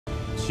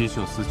七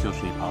秀丝就是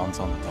一把肮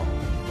脏的刀，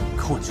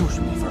可我就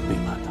是没法背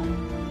叛她。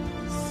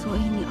所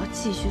以你要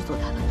继续做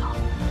他的刀。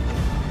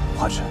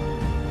花芷，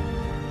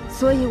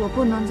所以我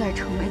不能再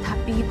成为他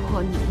逼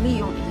迫你、利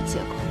用你的借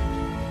口。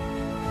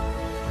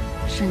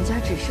沈家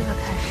只是个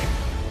开始。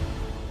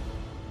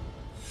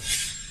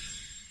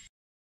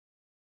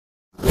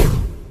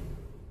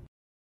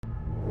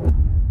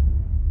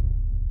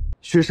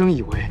学生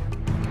以为，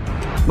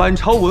满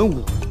朝文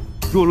武，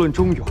若论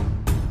忠勇，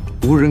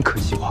无人可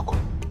及花光。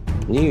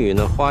你与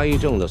那花一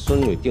正的孙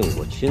女定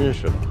过亲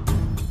是吧？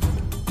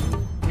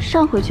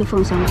上回去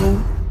凤翔宫，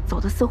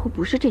走的似乎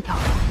不是这条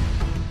路。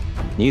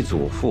你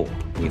祖父、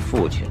你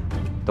父亲，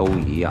都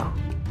一样，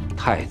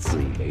太自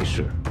以为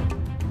是，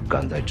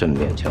敢在朕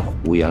面前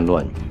胡言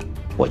乱语，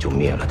我就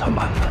灭了他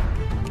满门。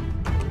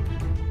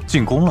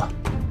进宫了。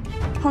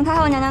同太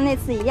后娘娘那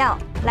次一样，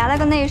来了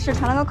个内侍，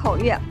传了个口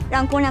谕，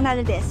让姑娘带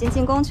着点心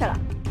进宫去了。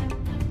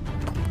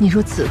你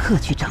若此刻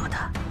去找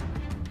他，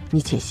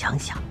你且想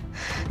想，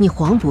你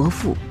黄伯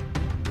父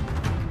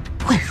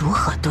会如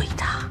何对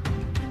他？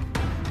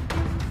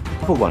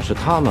不管是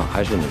他们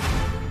还是你，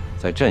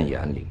在朕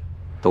眼里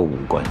都无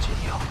关紧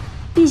要。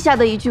陛下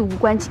的一句无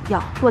关紧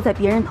要，落在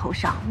别人头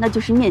上，那就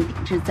是面顶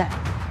之灾。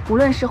无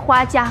论是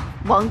花家、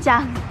王家、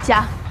李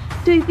家，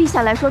对于陛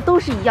下来说都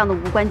是一样的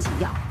无关紧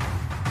要。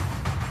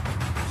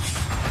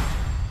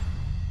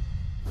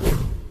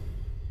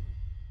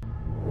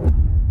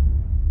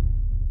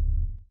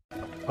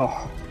哦，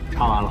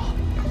查完了，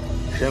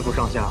沈府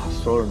上下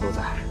所有人都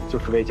在，就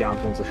是为检让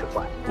公子使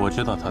坏。我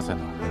知道他在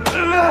哪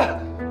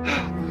儿。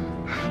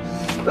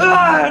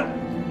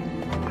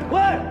喂，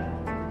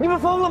你们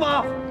疯了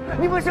吗？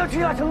你们是要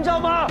屈打成招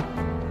吗？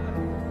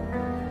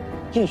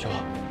印兄，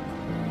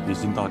已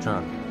经到这儿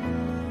了，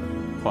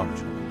换个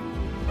车。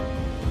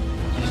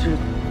你是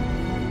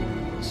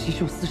七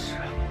秀司使。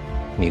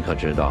你可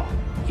知道，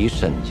以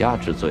沈家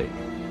之罪，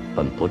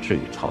本不至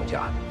于抄家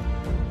的。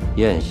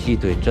燕西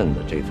对朕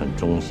的这份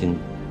忠心，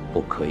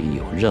不可以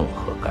有任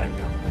何干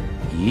扰。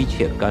一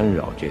切干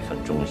扰这份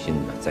忠心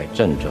的，在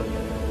朕这里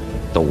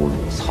都如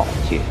草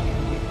芥。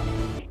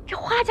这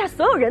花家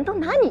所有人都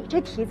拿你这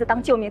蹄子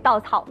当救命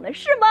稻草呢，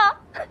是吗？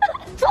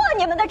做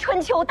你们的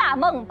春秋大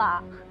梦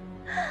吧！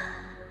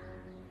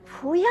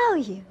不要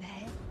以为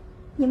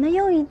你们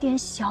用一点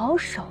小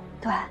手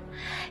段、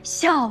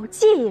小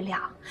伎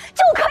俩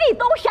就可以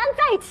东山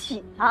再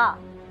起了。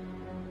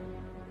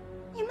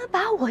你们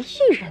把我一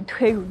人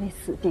推入那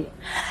死地，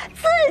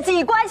自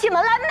己关起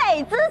门来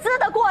美滋滋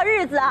的过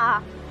日子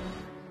啊！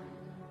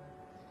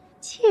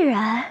既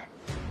然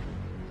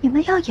你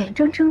们要眼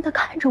睁睁地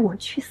看着我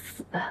去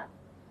死，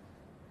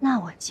那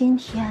我今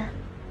天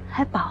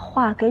还把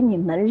话给你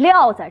们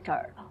撂在这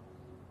儿了。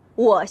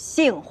我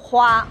姓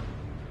花，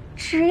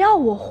只要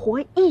我活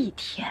一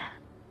天，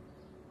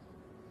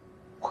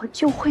我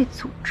就会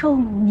诅咒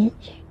你，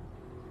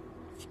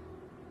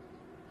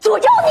诅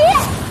咒你！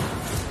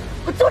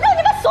我诅咒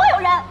你们所有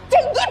人，这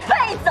一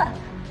辈子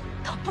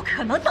都不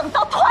可能等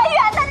到团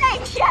圆的那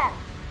天。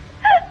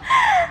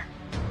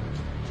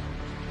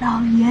老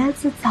爷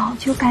子早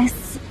就该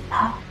死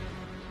了，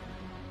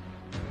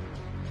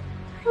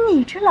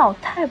你这老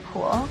太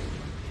婆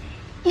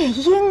也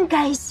应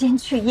该先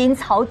去阴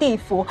曹地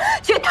府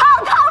去趟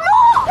趟路。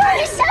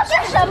你想是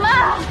什么？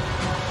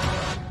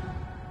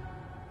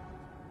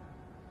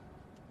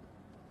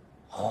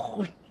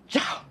混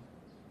账！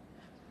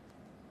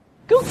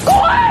给我滚！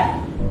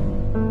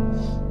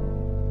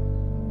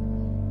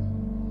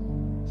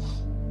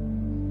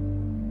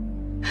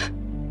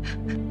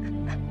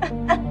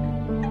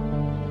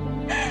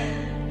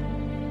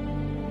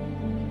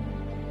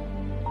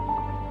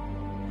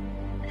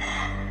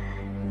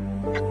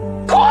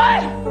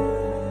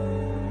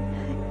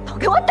都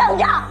给我等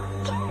着！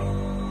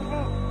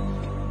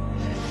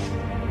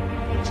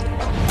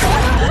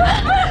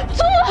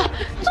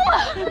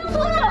疯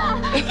了！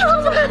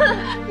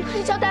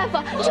你叫大夫，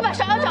你去把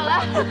芍药找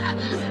来。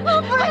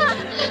不是。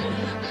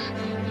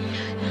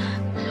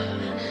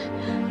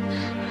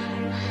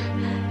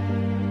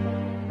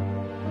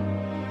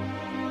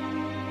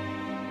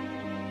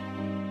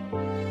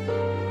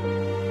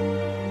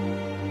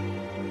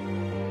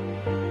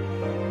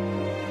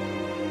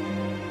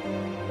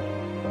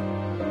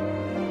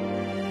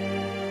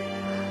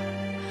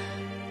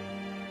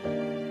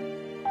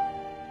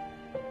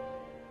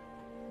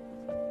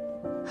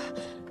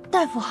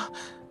大夫，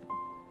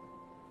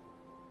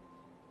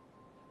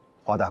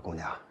花大姑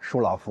娘，恕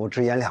老夫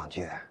直言两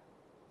句。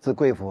自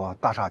贵府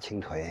大厦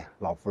倾颓，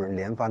老夫人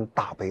连番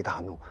大悲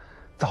大怒，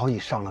早已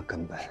伤了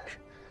根本。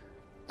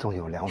纵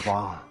有良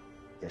方，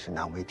也是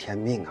难为天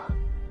命啊！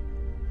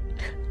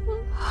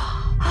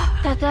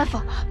大夫，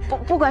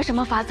不管什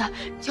么法子，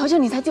求求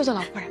你再救救老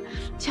夫人，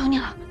求你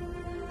了。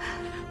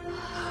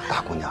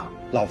大姑娘，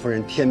老夫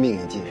人天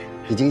命已尽，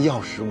已经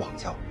药石罔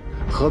交，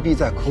何必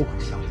再苦苦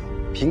相留，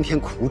平添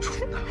苦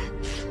楚呢？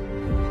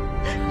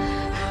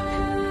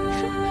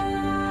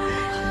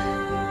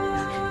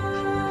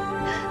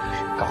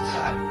告辞。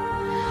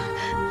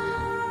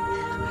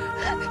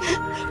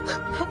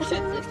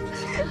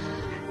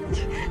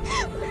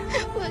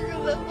为什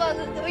么的房子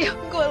都用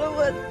过了，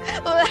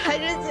我们还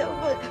是结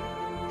婚。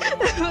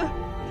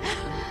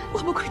我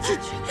们快进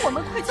去，我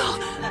们快走，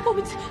我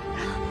们进。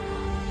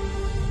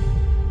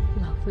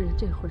老夫人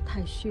这会儿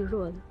太虚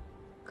弱了，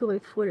各位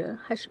夫人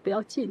还是不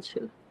要进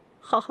去了，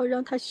好好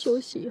让她休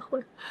息一会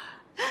儿。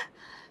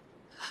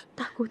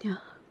大姑娘，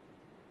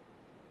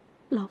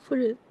老夫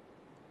人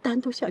单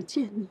独想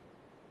见你。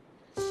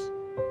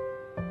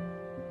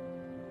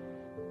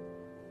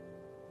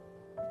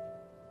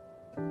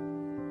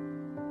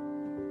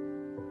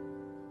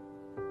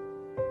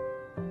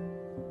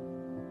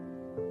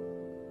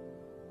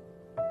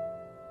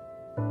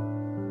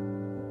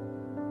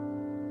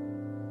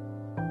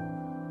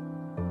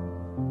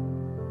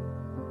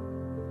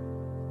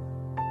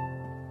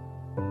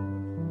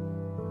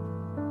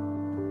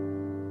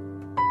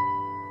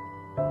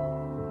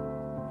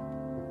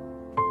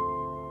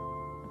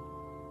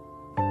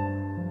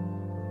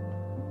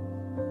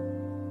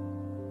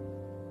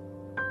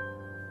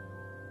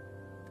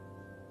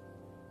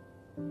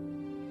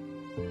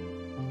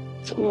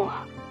祖母，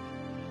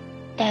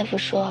大夫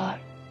说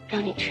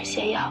让你吃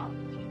些药，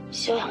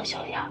休养休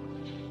养，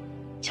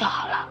就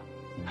好了，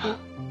啊？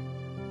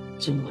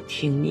祖母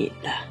听你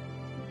的，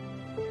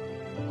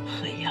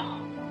喝药，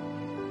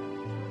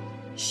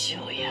休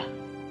养。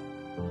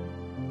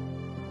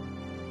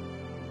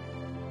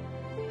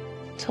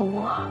祖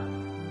母，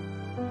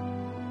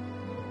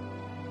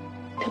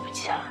对不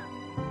起啊。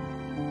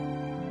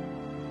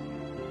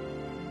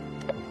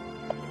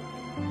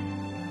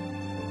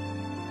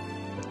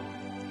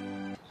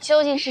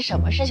究竟是什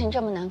么事情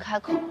这么难开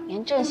口，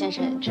连郑先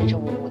生也支支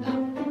吾吾的？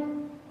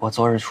我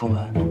昨日出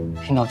门，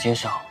听到街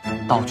上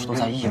到处都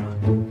在议论，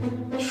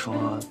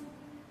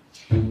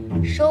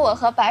说我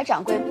和白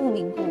掌柜不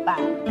明不白，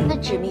那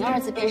指明二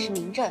字便是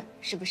明证，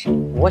是不是？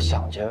我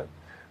想着，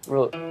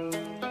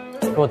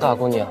若大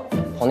姑娘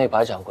同那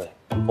白掌柜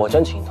果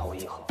真情投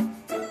意合，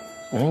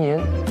人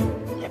言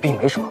也并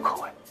没什么可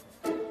谓。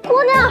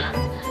姑娘，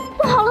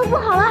不好了不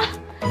好了！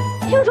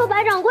听说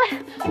白掌柜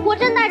果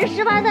真带着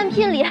18担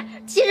聘礼，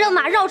骑着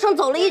马绕城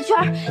走了一圈，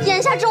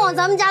眼下正往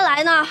咱们家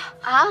来呢。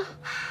啊！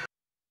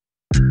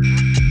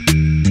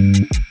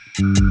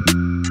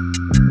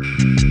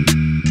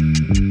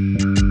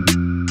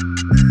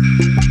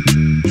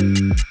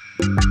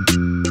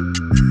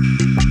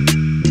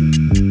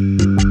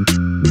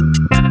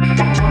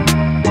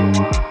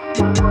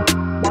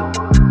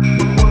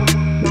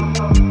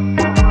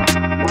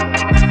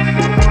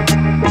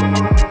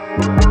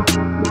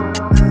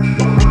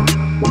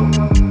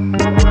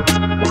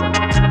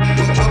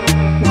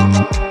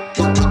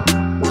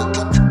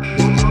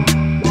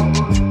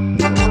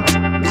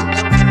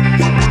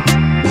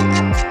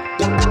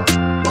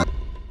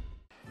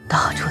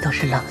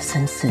冷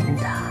森森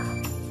的，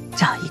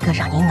找一个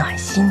让你暖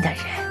心的人，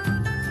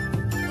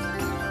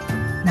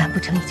难不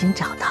成已经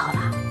找到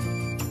了？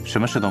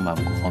什么事都瞒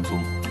不过皇祖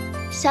母。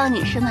像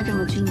你生的这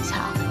么俊俏，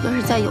要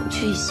是再有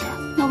趣一些，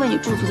那为你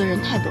驻足的人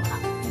太多了。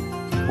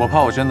我怕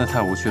我真的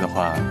太无趣的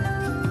话，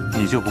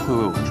你就不会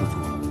为我驻足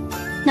了。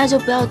那就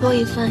不要多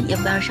一分，也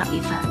不要少一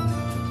分。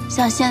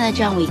像现在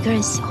这样，我一个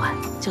人喜欢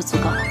就足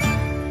够了。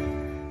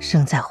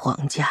生在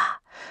皇家，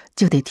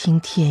就得听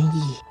天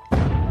意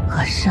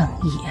和圣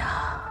意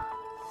啊。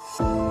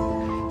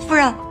夫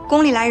人，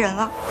宫里来人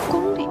了。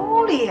宫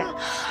里，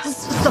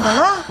怎么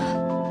了？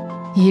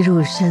一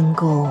入深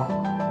宫，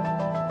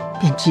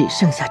便只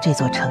剩下这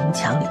座城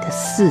墙里的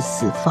四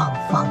四方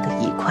方的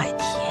一块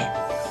天。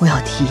我要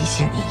提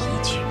醒你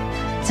一句，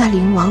在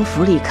灵王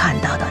府里看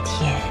到的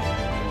天，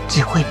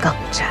只会更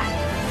窄。